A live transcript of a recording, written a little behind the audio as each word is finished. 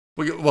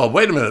Well,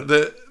 wait a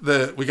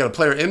minute. We got a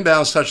player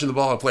inbounds touching the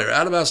ball and a player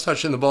out of bounds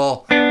touching the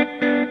ball.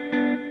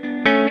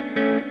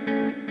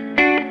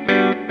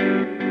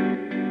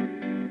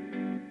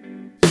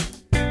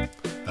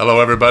 Hello,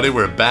 everybody.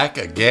 We're back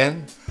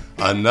again.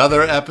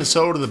 Another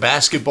episode of the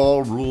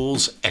Basketball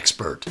Rules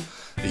Expert,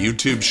 the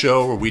YouTube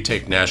show where we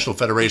take National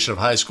Federation of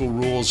High School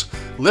rules,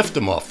 lift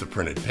them off the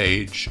printed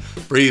page,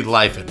 breathe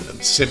life into them,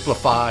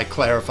 simplify,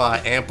 clarify,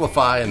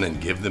 amplify, and then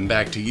give them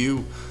back to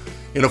you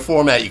in a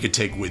format you could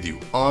take with you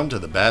onto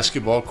the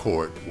basketball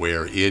court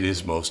where it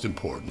is most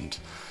important.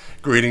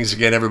 Greetings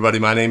again, everybody.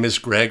 My name is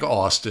Greg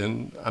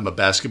Austin. I'm a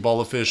basketball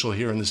official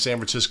here in the San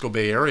Francisco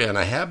Bay Area, and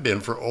I have been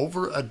for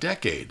over a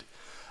decade.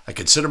 I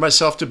consider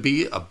myself to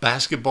be a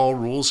basketball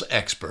rules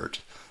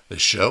expert.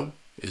 This show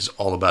is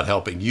all about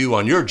helping you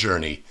on your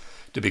journey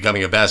to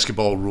becoming a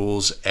basketball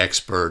rules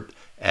expert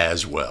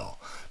as well.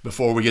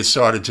 Before we get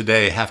started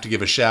today, I have to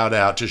give a shout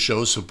out to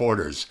show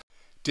supporters: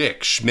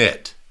 Dick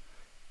Schmidt,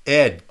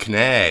 Ed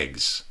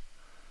Knaggs,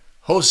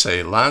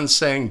 Jose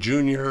Lansang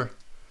Jr,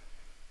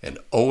 and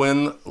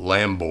Owen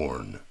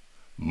Lambourne.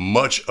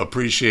 Much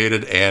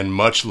appreciated and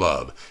much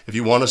love. If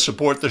you want to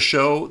support the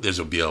show, there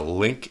will be a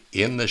link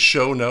in the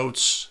show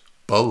notes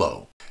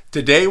below.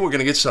 Today we're going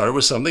to get started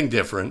with something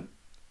different,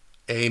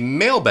 a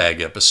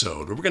mailbag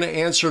episode where we're going to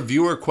answer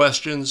viewer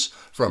questions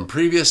from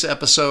previous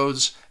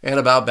episodes and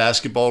about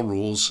basketball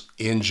rules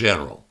in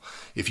general.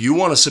 If you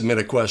want to submit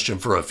a question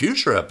for a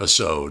future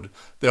episode,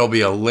 there'll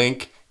be a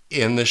link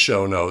in the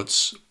show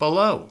notes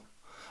below.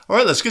 All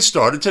right, let's get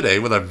started today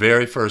with our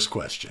very first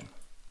question.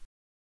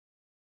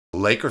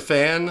 Laker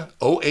fan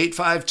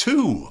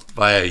 0852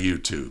 via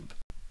YouTube.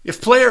 If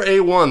player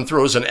A1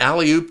 throws an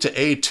alley-oop to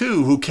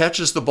A2 who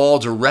catches the ball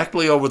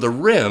directly over the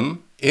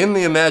rim in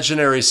the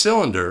imaginary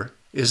cylinder,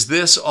 is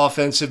this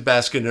offensive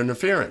basket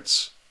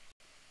interference?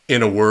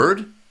 In a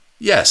word,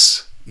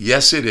 yes.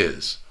 Yes, it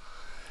is.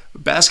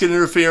 Basket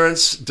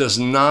interference does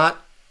not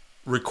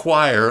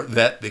require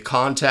that the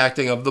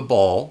contacting of the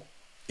ball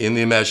in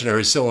the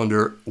imaginary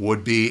cylinder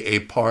would be a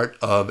part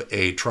of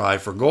a try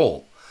for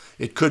goal.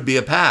 It could be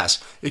a pass.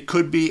 It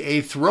could be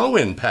a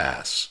throw-in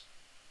pass.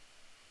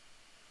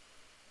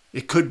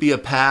 It could be a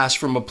pass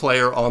from a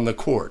player on the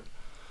court.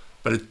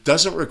 But it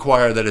doesn't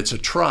require that it's a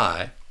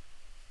try,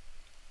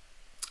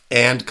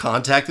 and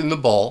contacting the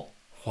ball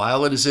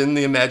while it is in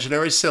the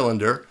imaginary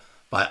cylinder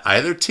by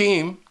either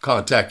team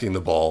contacting the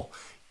ball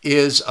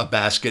is a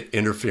basket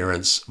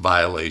interference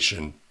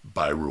violation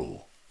by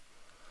rule.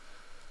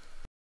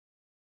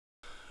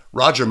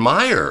 Roger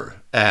Meyer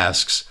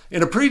asks,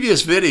 in a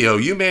previous video,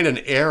 you made an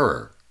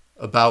error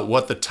about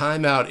what the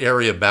timeout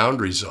area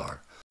boundaries are.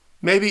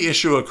 Maybe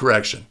issue a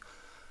correction.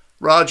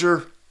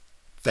 Roger,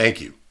 thank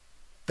you.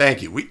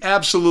 Thank you. We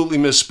absolutely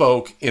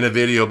misspoke in a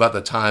video about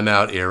the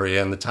timeout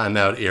area, and the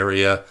timeout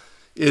area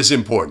is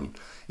important.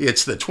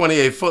 It's the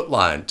 28-foot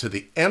line to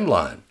the end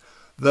line,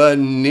 the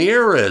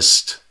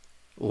nearest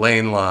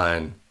lane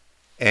line,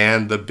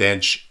 and the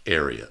bench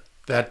area.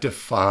 That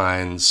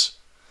defines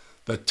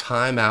the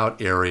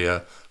timeout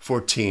area for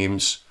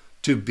teams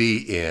to be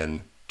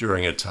in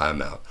during a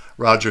timeout.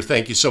 Roger,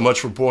 thank you so much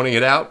for pointing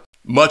it out.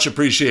 Much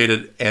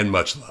appreciated and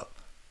much love.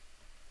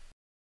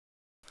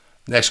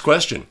 Next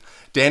question.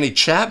 Danny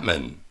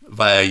Chapman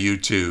via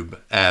YouTube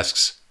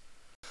asks,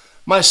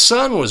 my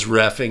son was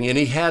reffing and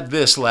he had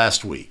this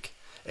last week.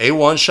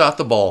 A1 shot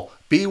the ball.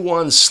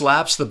 B1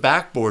 slaps the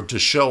backboard to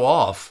show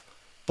off.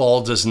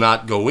 Ball does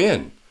not go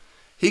in.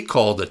 He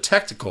called a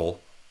technical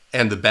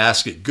and the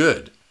basket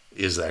good.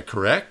 Is that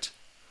correct?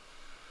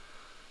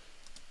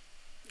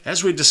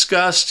 As we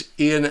discussed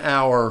in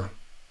our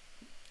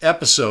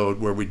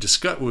episode where we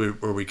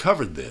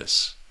covered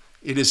this,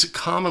 it is a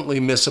commonly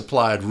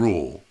misapplied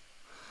rule.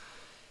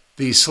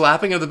 The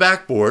slapping of the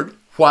backboard,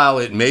 while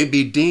it may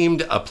be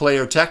deemed a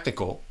player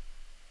technical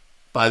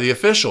by the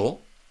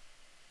official,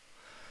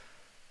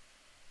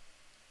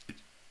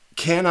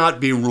 cannot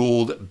be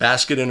ruled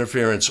basket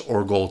interference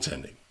or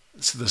goaltending.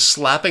 So the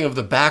slapping of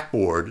the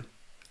backboard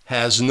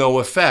has no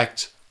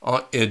effect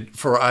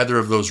for either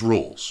of those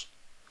rules.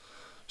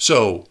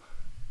 So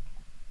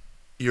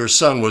your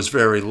son was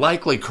very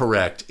likely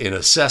correct in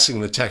assessing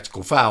the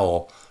technical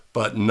foul,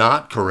 but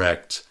not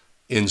correct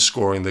in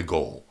scoring the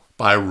goal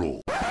by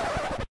rule.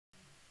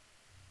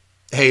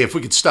 Hey, if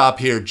we could stop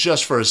here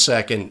just for a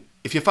second.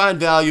 If you find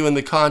value in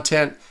the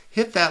content,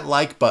 hit that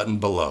like button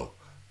below.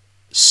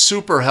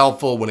 Super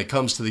helpful when it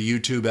comes to the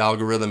YouTube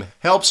algorithm.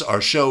 Helps our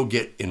show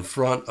get in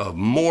front of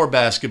more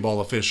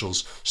basketball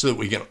officials so that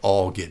we can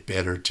all get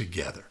better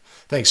together.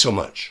 Thanks so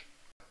much.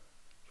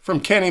 From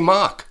Kenny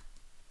Mock.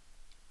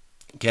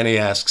 Kenny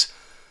asks,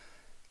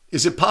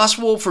 is it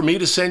possible for me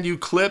to send you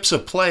clips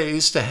of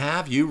plays to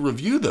have you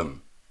review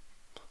them?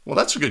 Well,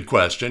 that's a good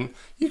question.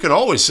 You can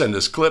always send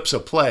us clips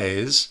of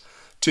plays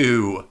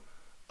to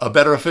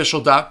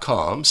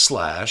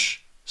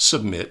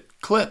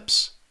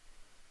abetterofficial.com/submit-clips.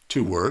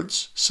 2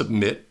 words,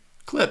 submit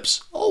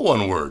clips, all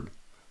one word,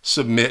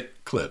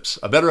 submit clips.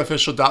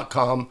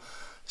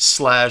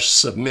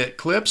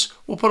 abetterofficial.com/submit-clips.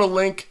 We'll put a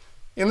link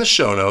in the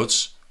show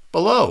notes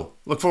below.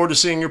 Look forward to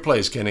seeing your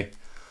plays, Kenny.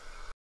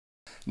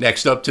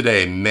 Next up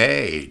today,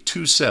 May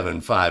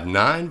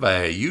 2759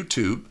 via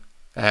YouTube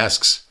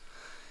asks,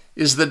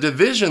 is the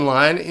division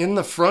line in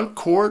the front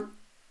court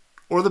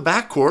or the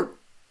back court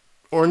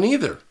or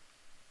neither?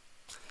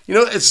 You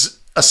know, it's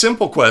a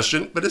simple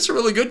question, but it's a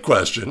really good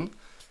question.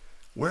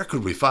 Where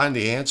could we find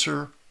the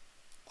answer?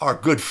 Our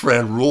good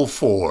friend Rule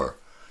 4,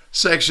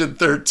 Section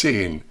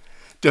 13,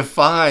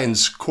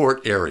 defines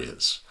court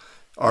areas.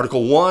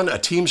 Article 1, a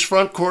team's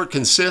front court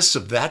consists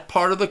of that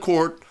part of the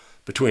court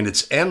between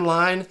its end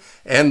line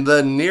and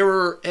the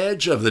nearer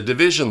edge of the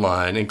division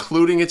line,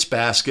 including its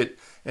basket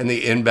and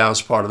the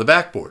inbounds part of the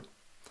backboard.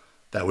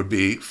 That would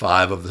be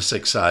 5 of the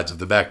 6 sides of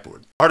the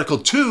backboard. Article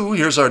 2,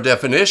 here's our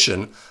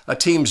definition. A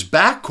team's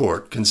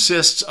backcourt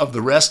consists of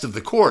the rest of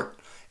the court,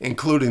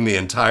 including the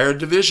entire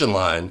division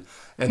line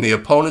and the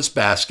opponent's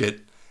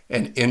basket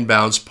and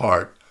inbounds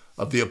part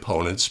of the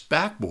opponent's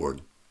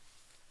backboard.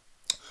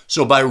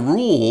 So by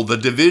rule, the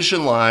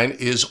division line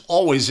is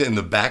always in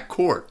the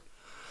backcourt.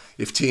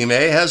 If Team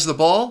A has the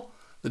ball,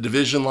 the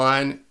division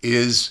line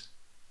is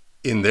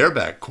in their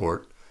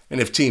backcourt. And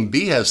if Team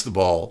B has the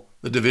ball,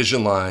 the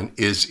division line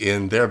is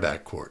in their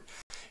backcourt.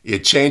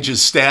 It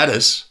changes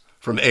status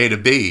from A to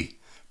B,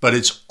 but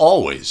it's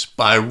always,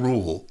 by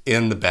rule,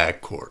 in the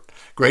backcourt.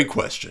 Great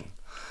question.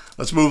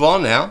 Let's move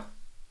on now.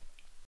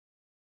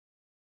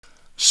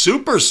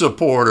 Super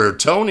supporter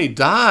Tony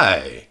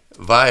Dye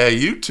via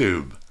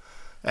YouTube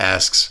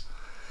asks,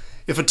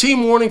 if a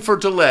team warning for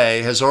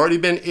delay has already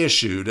been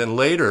issued and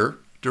later,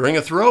 during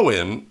a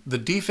throw-in, the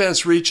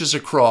defense reaches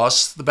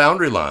across the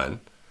boundary line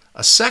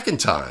a second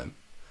time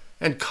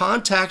and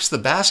contacts the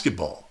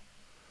basketball,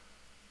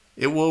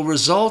 it will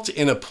result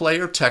in a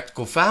player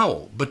technical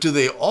foul. But do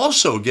they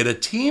also get a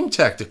team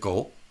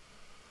technical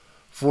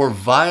for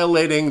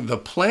violating the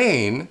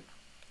plane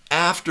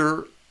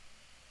after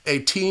a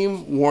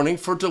team warning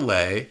for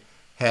delay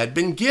had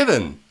been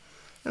given?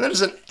 And that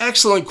is an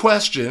excellent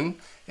question.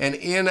 And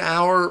in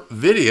our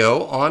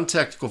video on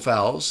technical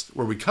fouls,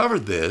 where we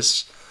covered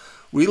this,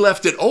 we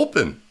left it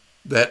open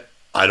that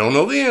I don't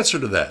know the answer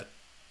to that.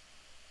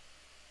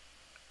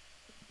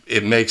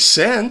 It makes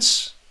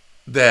sense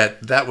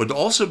that that would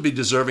also be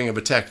deserving of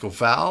a technical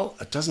foul.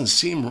 It doesn't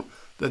seem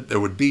that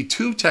there would be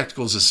 2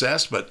 technicals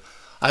assessed, but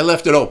I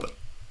left it open.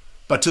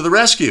 But to the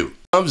rescue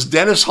comes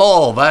Dennis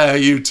Hall via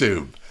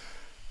YouTube.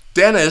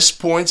 Dennis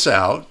points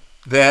out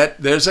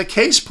that there's a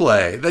case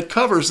play that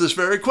covers this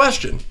very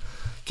question.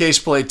 Case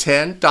play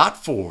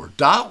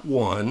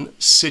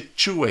 10.4.1,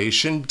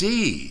 situation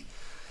D.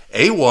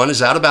 A1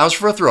 is out of bounds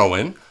for a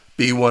throw-in.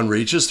 B1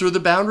 reaches through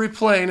the boundary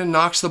plane and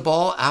knocks the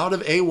ball out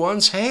of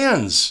A1's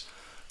hands.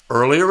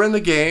 Earlier in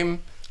the game,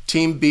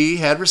 Team B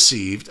had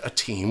received a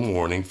team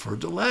warning for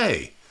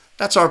delay.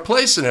 That's our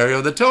play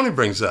scenario that Tony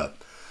brings up.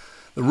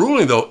 The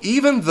ruling, though,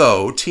 even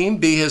though Team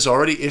B has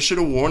already issued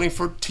a warning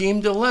for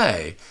team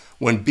delay,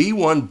 when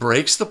B1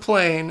 breaks the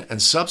plane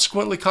and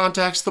subsequently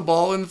contacts the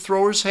ball in the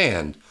thrower's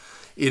hand,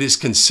 it is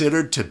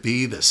considered to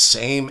be the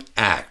same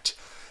act,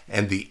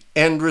 and the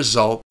end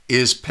result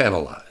is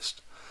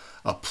penalized.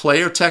 A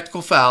player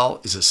technical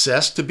foul is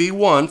assessed to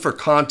B1 for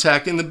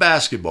contacting the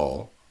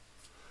basketball.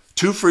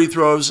 2 free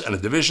throws and a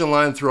division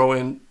line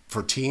throw-in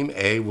for Team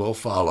A will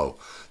follow.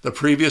 The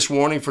previous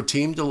warning for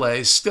team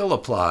delay still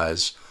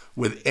applies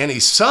with any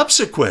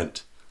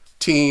subsequent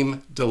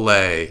team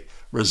delay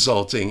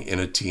resulting in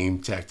a team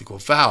technical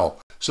foul.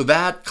 So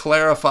that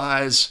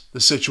clarifies the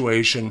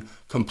situation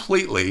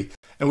completely.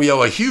 And we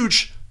owe a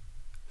huge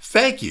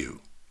thank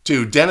you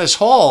to Dennis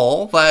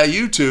Hall via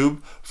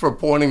YouTube for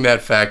pointing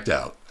that fact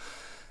out.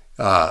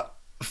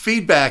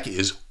 Feedback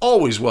is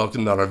always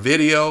welcomed on our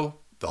video.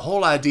 The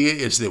whole idea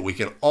is that we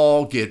can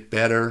all get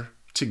better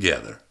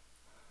together.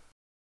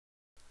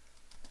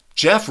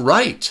 Jeff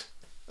Wright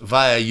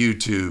via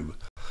YouTube.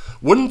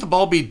 Wouldn't the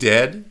ball be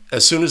dead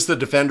as soon as the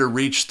defender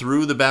reached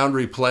through the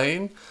boundary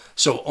plane?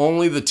 So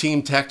only the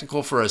team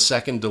technical for a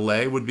second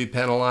delay would be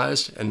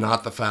penalized and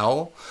not the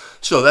foul?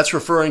 So that's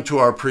referring to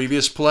our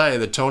previous play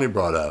that Tony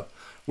brought up,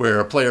 where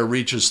a player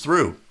reaches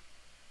through.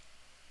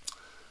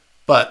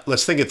 But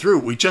let's think it through.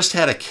 We just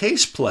had a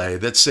case play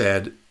that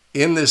said,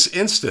 in this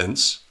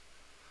instance,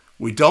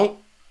 we don't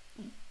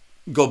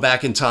go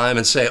back in time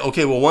and say,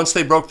 okay, well, once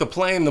they broke the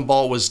plane, the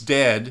ball was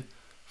dead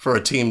for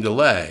a team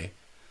delay.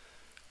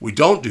 We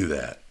don't do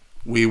that.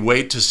 We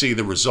wait to see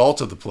the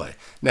result of the play.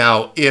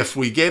 Now, if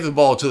we gave the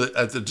ball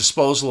at the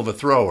disposal of a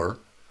thrower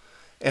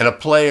and a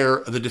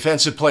player, the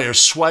defensive player,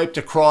 swiped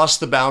across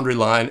the boundary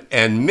line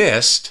and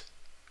missed,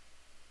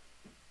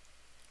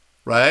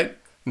 right?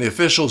 And the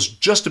official's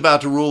just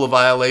about to rule a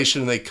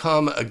violation, and they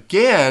come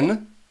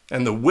again,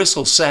 and the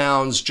whistle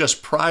sounds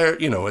just prior,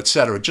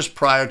 etc., just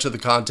prior to the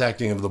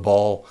contacting of the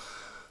ball,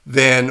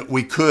 then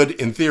we could,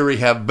 in theory,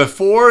 have,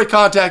 before it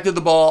contacted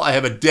the ball, I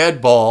have a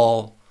dead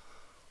ball,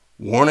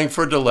 warning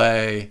for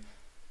delay,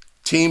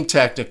 team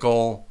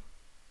technical,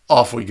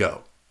 off we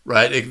go,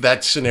 right?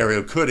 That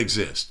scenario could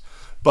exist.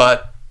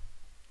 But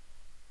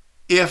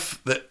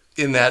if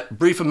in that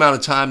brief amount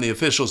of time the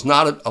official's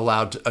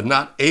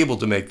not able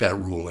to make that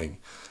ruling,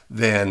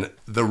 then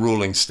the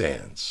ruling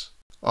stands.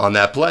 on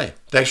that play.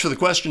 Thanks for the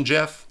question,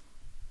 Jeff.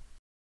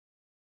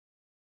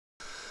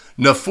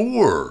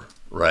 Nafoor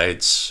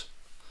writes,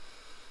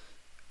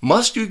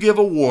 must you give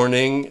a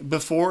warning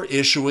before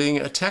issuing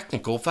a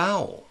technical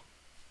foul?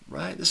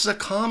 Right? This is a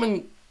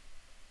common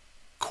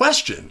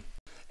question.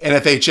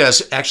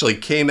 NFHS actually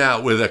came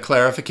out with a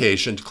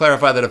clarification to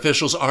clarify that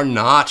officials are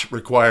not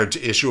required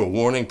to issue a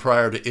warning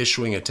prior to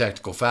issuing a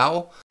technical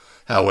foul.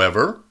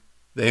 However,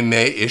 they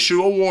may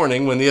issue a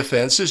warning when the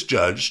offense is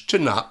judged to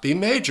not be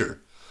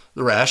major.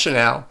 The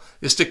rationale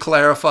is to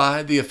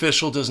clarify the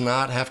official does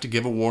not have to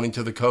give a warning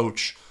to the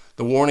coach.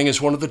 The warning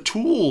is one of the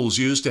tools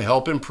used to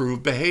help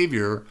improve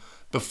behavior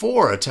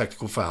before a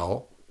technical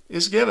foul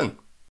is given.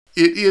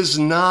 It is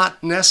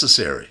not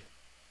necessary.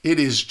 It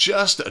is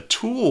just a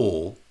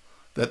tool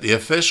that the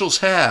officials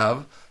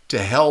have to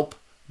help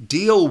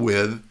deal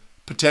with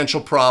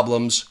potential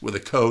problems with a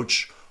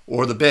coach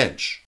or the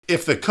bench.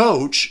 If the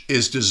coach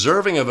is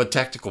deserving of a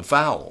technical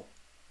foul,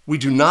 we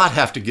do not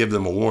have to give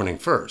them a warning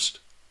first.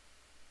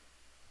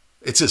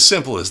 It's as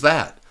simple as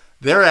that.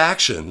 Their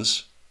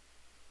actions,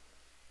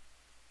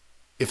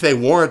 if they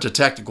warrant a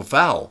technical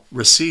foul,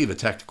 receive a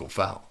technical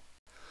foul.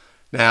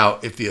 Now,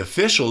 if the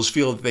officials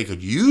feel that they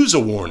could use a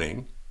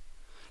warning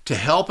to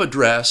help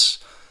address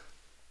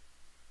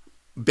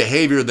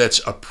behavior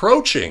that's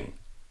approaching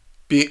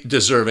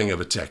deserving of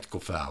a technical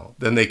foul,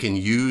 then they can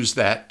use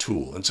that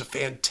tool. It's a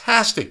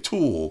fantastic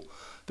tool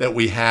that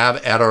we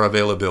have at our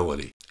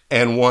availability,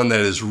 and one that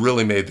has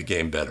really made the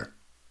game better.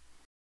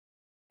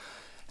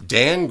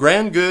 Dan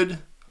Grandgood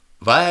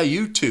via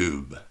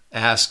YouTube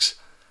asks,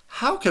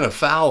 how can a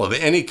foul of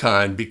any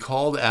kind be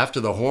called after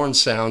the horn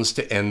sounds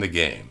to end the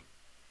game?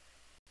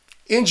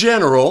 In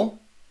general,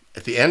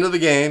 at the end of the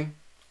game,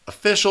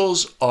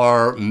 officials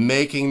are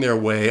making their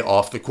way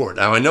off the court.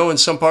 Now, I know in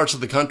some parts of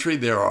the country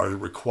there are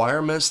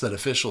requirements that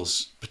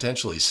officials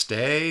potentially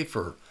stay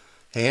for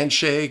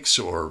handshakes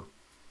or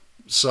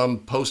some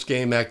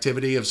post-game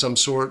activity of some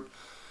sort.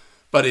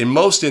 But in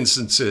most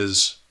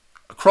instances,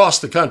 across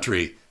the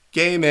country,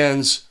 game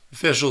ends,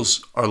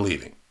 officials are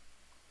leaving.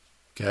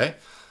 Okay?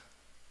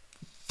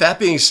 That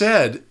being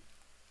said,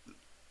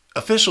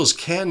 officials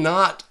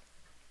cannot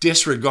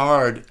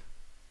disregard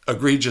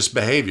egregious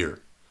behavior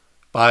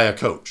by a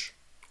coach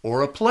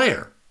or a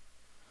player.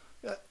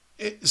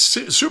 It's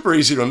super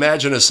easy to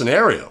imagine a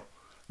scenario,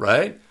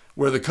 right,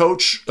 where the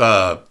coach,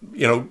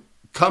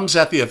 comes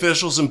at the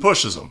officials and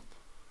pushes them.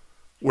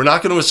 We're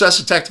not going to assess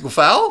a technical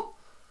foul?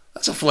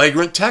 That's a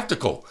flagrant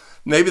technical.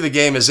 Maybe the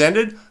game has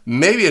ended.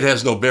 Maybe it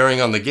has no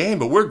bearing on the game,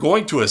 but we're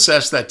going to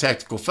assess that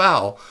technical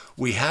foul.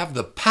 We have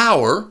the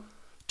power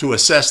to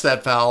assess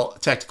that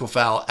technical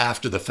foul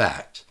after the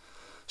fact.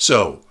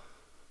 So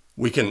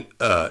we can,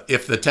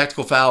 if the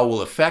technical foul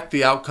will affect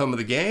the outcome of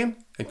the game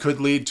and could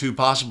lead to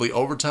possibly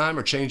overtime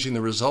or changing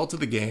the result of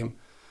the game,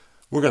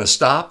 we're going to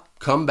stop,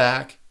 come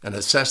back, and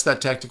assess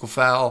that technical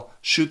foul,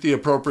 shoot the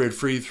appropriate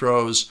free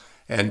throws,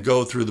 and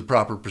go through the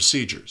proper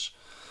procedures.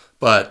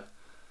 But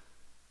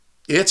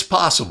it's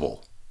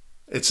possible.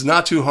 It's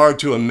not too hard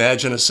to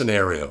imagine a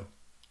scenario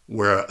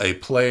where a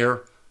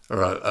player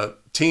or a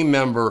team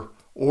member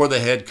or the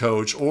head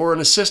coach or an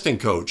assistant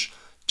coach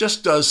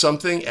just does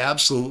something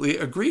absolutely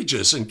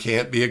egregious and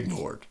can't be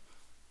ignored.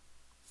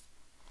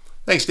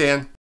 Thanks,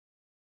 Dan.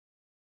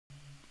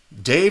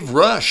 Dave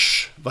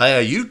Rush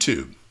via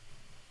YouTube.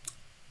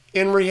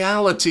 In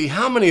reality,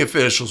 how many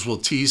officials will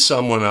tee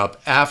someone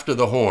up after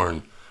the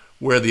horn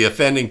where the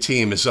offending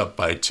team is up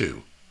by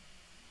 2?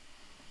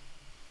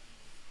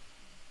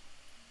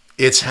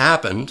 It's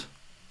happened.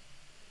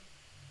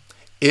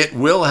 It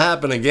will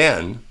happen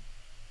again.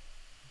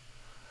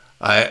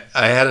 I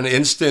had an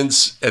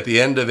instance at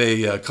the end of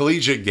a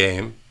collegiate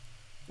game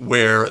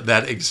where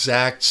that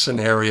exact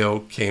scenario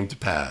came to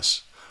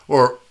pass.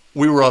 Or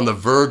we were on the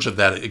verge of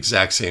that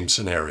exact same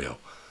scenario.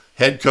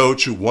 Head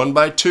coach who won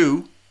by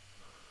 2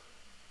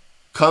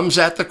 comes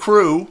at the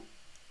crew,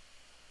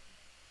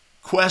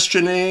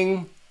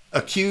 questioning,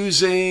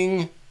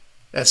 accusing,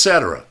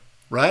 etc.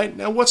 Right?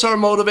 Now, what's our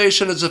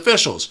motivation as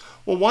officials?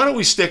 Well, why don't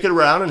we stick it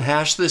around and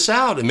hash this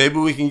out and maybe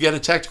we can get a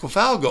technical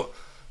foul go?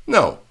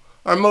 No.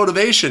 Our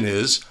motivation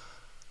is,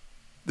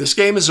 this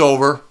game is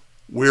over,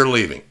 we're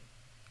leaving.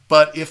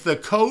 But if the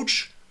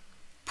coach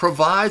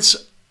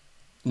provides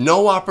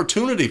no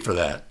opportunity for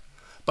that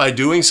by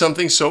doing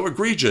something so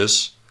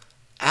egregious,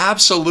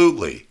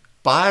 absolutely,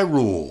 by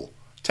rule,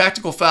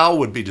 tactical foul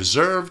would be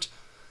deserved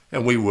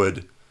and we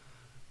would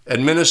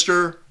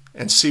administer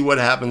and see what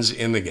happens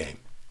in the game.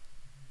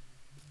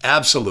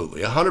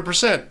 Absolutely,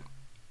 100%.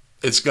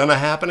 It's going to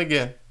happen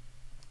again.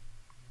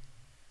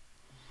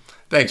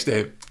 Thanks,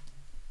 Dave.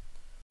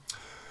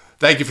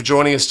 Thank you for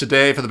joining us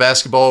today for the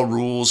Basketball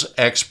Rules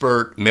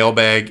Expert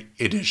Mailbag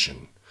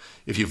Edition.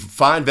 If you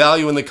find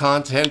value in the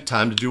content,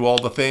 time to do all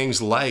the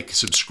things like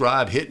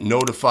subscribe, hit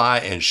notify,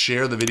 and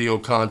share the video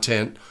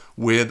content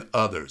with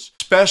others.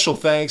 Special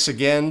thanks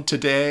again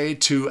today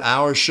to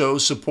our show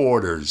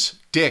supporters,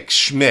 Dick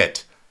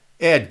Schmidt,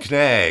 Ed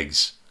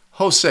Knaggs,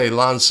 Jose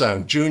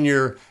Lansang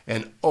Jr.,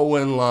 and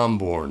Owen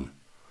Lambourne.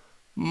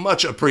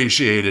 Much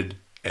appreciated.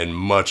 and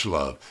much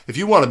love. If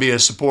you want to be a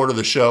supporter of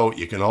the show,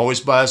 you can always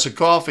buy us a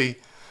coffee.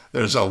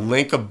 There's a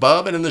link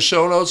above and in the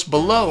show notes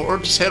below, or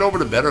just head over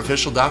to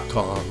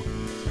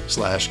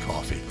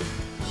betterofficial.com/coffee.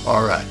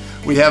 All right,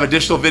 we have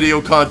additional video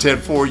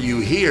content for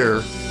you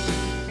here.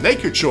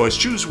 Make your choice,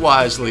 choose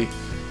wisely.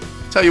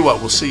 Tell you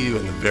what, we'll see you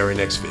in the very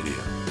next video.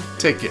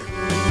 Take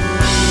care.